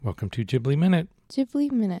Welcome to Ghibli Minute.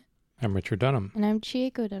 Ghibli Minute. I'm Richard Dunham. And I'm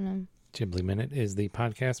Chieko Dunham. Ghibli Minute is the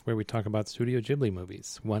podcast where we talk about Studio Ghibli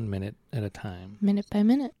movies, 1 minute at a time. Minute by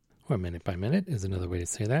minute. Or minute by minute is another way to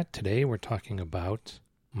say that. Today we're talking about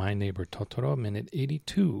My Neighbor Totoro, minute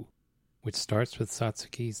 82, which starts with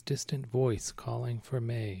Satsuki's distant voice calling for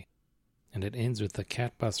Mei, and it ends with the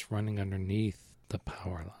cat bus running underneath the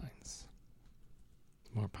power lines.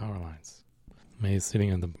 More power lines. Mei is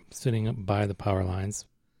sitting up by the power lines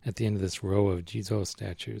at the end of this row of Jizo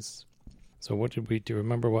statues. So what did we do?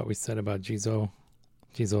 Remember what we said about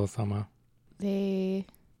Jizo-sama? They're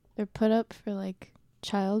put up for like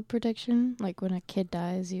child protection. Like when a kid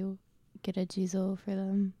dies, you get a Jizo for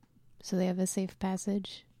them. So they have a safe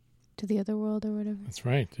passage to the other world or whatever. That's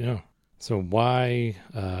right, yeah. So why,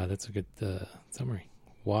 that's a good summary.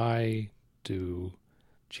 Why do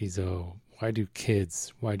dead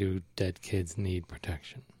kids need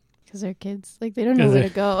protection? Because they're kids. Like they don't know where to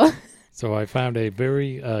go. So I found a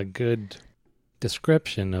very good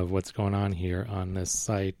description of what's going on here on this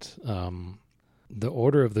site. The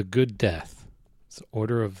Order of the Good Death. It's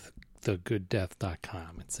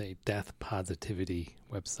orderofthegooddeath.com. It's a death positivity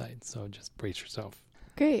website. So just brace yourself.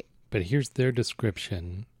 Great. But here's their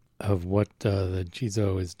description of what the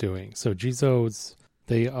Jizo is doing. So Jizos,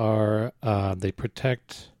 they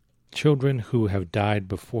protect children who have died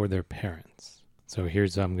before their parents. So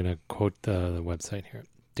I'm going to quote the website here.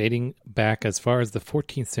 Dating back as far as the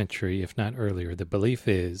 14th century, if not earlier, the belief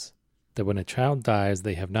is that when a child dies,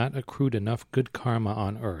 they have not accrued enough good karma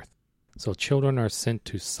on earth. So children are sent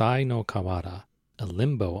to Sai no Kawara, a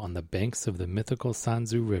limbo on the banks of the mythical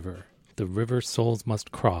Sanzu River. The river souls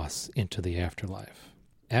must cross into the afterlife.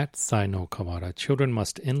 At Sai no Kawara, children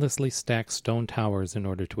must endlessly stack stone towers in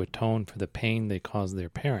order to atone for the pain they caused their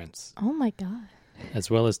parents. Oh my God.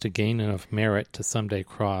 As well as to gain enough merit to someday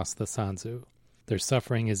cross the Sanzu. Their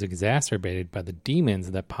suffering is exacerbated by the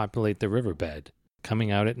demons that populate the riverbed,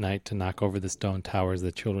 coming out at night to knock over the stone towers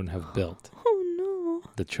the children have built. Oh no.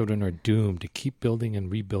 The children are doomed to keep building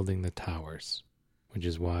and rebuilding the towers, which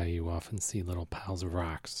is why you often see little piles of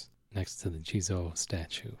rocks next to the Jizo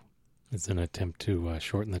statue. It's an attempt to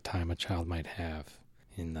shorten the time a child might have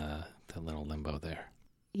in the little limbo there.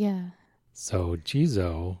 Yeah. So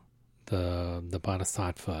Jizo, the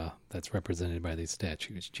bodhisattva that's represented by these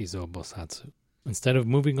statues, Jizo Bosatsu. Instead of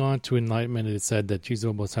moving on to enlightenment, it is said that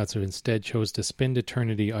Jizo Bosatsu instead chose to spend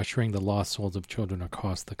eternity ushering the lost souls of children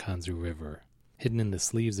across the Kanzu River, hidden in the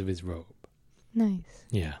sleeves of his robe. Nice.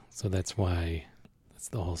 Yeah, so that's the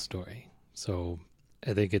whole story. So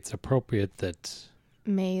I think it's appropriate that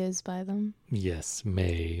Mei is by them. Yes,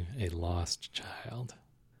 Mei, a lost child,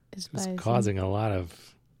 Is who's by causing a lot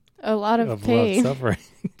of pain suffering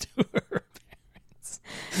to her parents.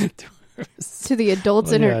 to the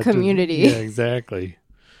adults in her community. Yeah, exactly.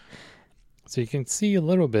 So you can see a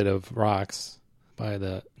little bit of rocks by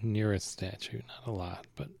the nearest statue. Not a lot,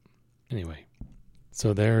 but anyway.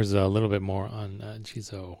 So there's a little bit more on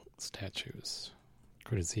Jizo statues,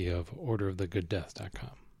 courtesy of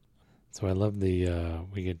orderofthegooddeath.com. So I love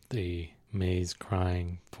we get the Mei's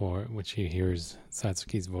crying for which he hears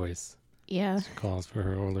Satsuki's voice. Yeah. She calls for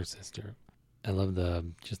her older sister. I love the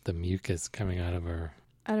mucus coming out of her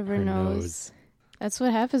nose. That's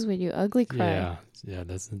what happens when you ugly cry. Yeah,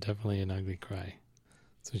 that's definitely an ugly cry.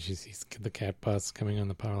 So she sees the cat bus coming on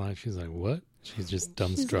the power line. She's like, what? She's just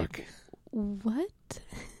dumbstruck. Like, what?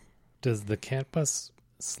 Does the cat bus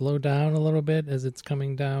slow down a little bit as it's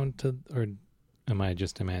coming down or am I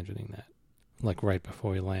just imagining that? Like right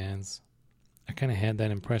before he lands? I kind of had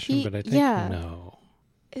that impression, but I think no.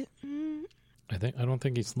 I don't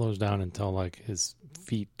think he slows down until like his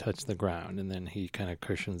feet touch the ground, and then he kind of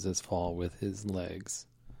cushions his fall with his legs.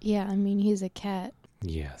 Yeah, I mean, he's a cat.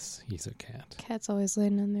 Yes, he's a cat. Cats always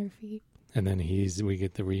land on their feet. And then we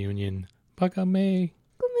get the reunion. Bakame,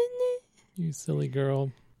 you silly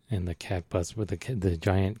girl. And the cat bus with the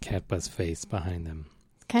giant cat bus face behind them.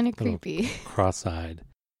 Kind of creepy. Cross-eyed.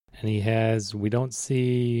 And we don't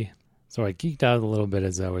see... So I geeked out a little bit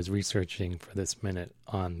as I was researching for this minute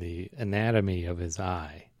on the anatomy of his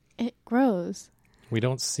eye. It grows. We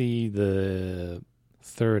don't see the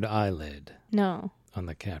third eyelid. No. On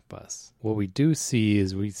the cat bus. What we do see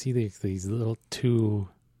is these little two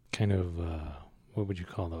kind of, what would you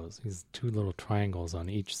call those? These two little triangles on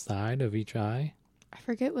each side of each eye. I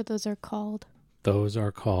forget what those are called. Those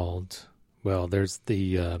are called, well, there's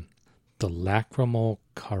the lacrimal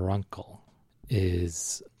caruncle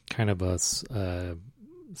is kind of a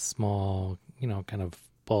small, kind of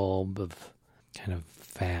bulb of kind of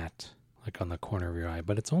fat, like on the corner of your eye,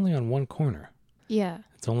 but it's only on one corner. Yeah.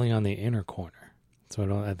 It's only on the inner corner.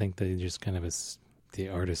 So I think they just kind of the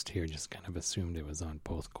artist here just kind of assumed it was on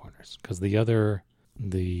both corners. Because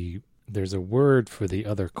there's a word for the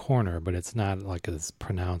other corner, but it's not like as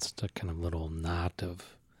pronounced a kind of little knot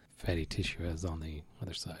of fatty tissue as on the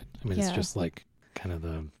other side. I mean, it's Yeah. just like kind of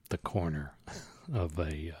the corner of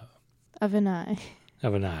Of an eye.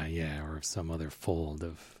 of an eye, yeah, or of some other fold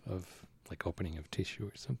of like opening of tissue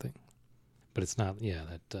or something. But it's not,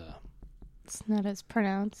 It's not as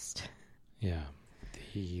pronounced. yeah.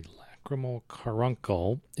 The lacrimal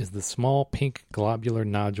caruncle is the small pink globular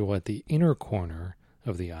nodule at the inner corner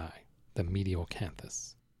of the eye, the medial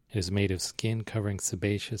canthus. It is made of skin covering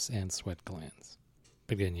sebaceous and sweat glands.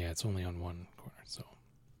 But again, yeah, it's only on one corner, so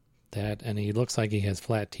that, and he looks like he has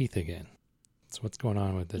flat teeth again. So what's going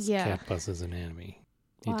on with this Yeah. cat bus's anatomy?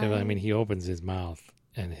 Why? He opens his mouth,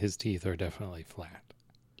 and his teeth are definitely flat.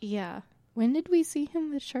 Yeah. When did we see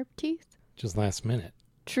him with sharp teeth? Just last minute,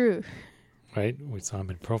 True. right? We saw him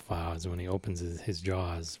in profile. Is when he opens his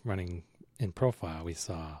jaws running in profile, we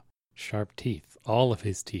saw sharp teeth. All of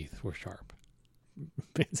his teeth were sharp,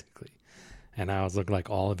 basically. And now it's looking like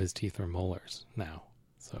all of his teeth are molars now.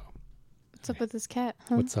 So What's up with this cat,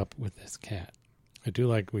 huh? what's up with this cat? I do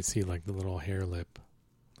like, we see like the little hair lip,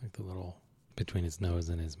 like the little, between his nose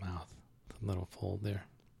and his mouth, the little fold there.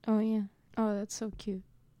 Oh, yeah. Oh, that's so cute.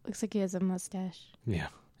 Looks like he has a mustache. Yeah.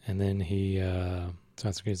 And then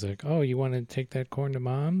Satsuki's like, oh, you want to take that corn to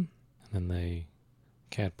mom? And then the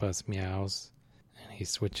cat bus meows, and he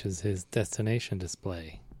switches his destination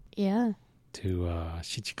display Yeah. to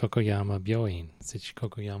Shichikokoyama Byoin,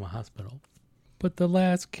 Shichikokoyama Hospital. But the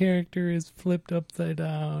last character is flipped upside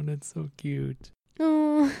down. It's so cute.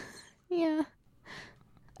 Oh, yeah.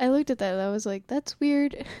 I looked at that and I was like, that's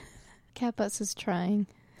weird. Cat bus is trying.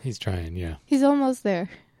 He's trying, yeah. He's almost there.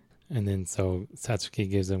 And then so Satsuki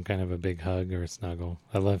gives him kind of a big hug or a snuggle.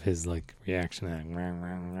 I love his like reaction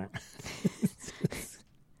to that.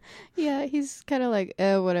 Yeah, he's kind of like,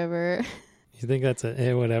 whatever. You think that's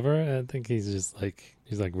whatever? I think he's just like,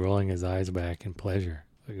 he's like rolling his eyes back in pleasure.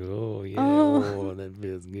 Like, oh yeah, oh, that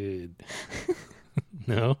feels good.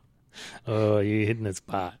 No? Oh, you're hitting the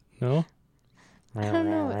spot. No? I don't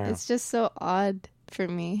know. It's just so odd for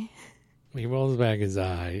me. He rolls back his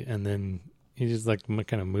eye, and then he just like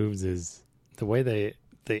kind of moves the way they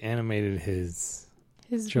animated his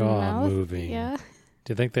His jaw mouth, moving. yeah.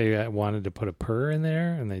 Do you think they wanted to put a purr in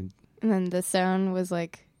there? And they, And then the sound was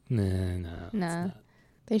like, no, it's nah. not.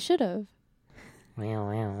 They should have. Meow,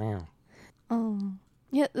 meow, meow. Oh.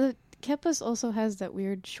 Yeah, the cat bus also has that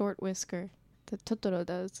weird short whisker that Totoro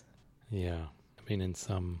does. Yeah, I mean in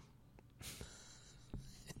some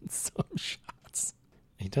shots,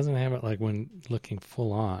 he doesn't have it like when looking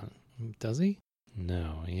full on, does he?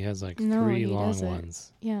 No, he has like No, three he long doesn't.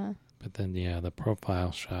 ones. Yeah. But then, yeah, the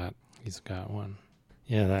profile shot, he's got one.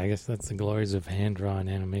 Yeah, I guess that's the glories of hand-drawn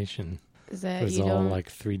animation. Is that It was you all don't... like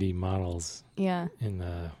 3D models Yeah. in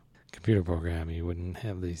the computer program. You wouldn't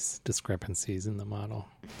have these discrepancies in the model,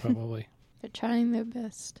 probably. They're trying their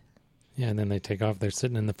best. Yeah, and then they take off. They're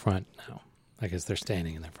sitting in the front now. I guess they're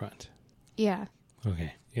standing in the front. Yeah.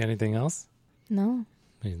 Okay. You got anything else? No.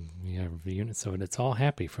 I mean, we have a unit, so it's all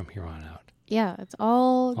happy from here on out. Yeah, it's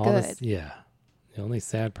all good. This, yeah. The only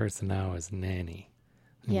sad person now is Nanny.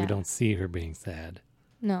 And Yeah. we don't see her being sad.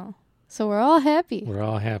 No. So we're all happy. We're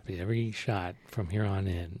all happy. Every shot from here on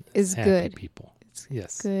in Is happy good. people.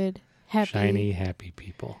 Yes. Good. Happy. Shiny, happy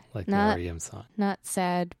people. Like Not- the REM song. Not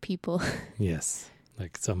sad people. Yes.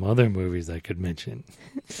 Like some other movies I could mention.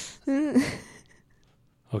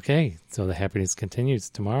 Okay. So the happiness continues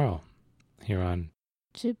tomorrow here on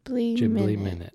Ghibli Ghibli Minute. Minute.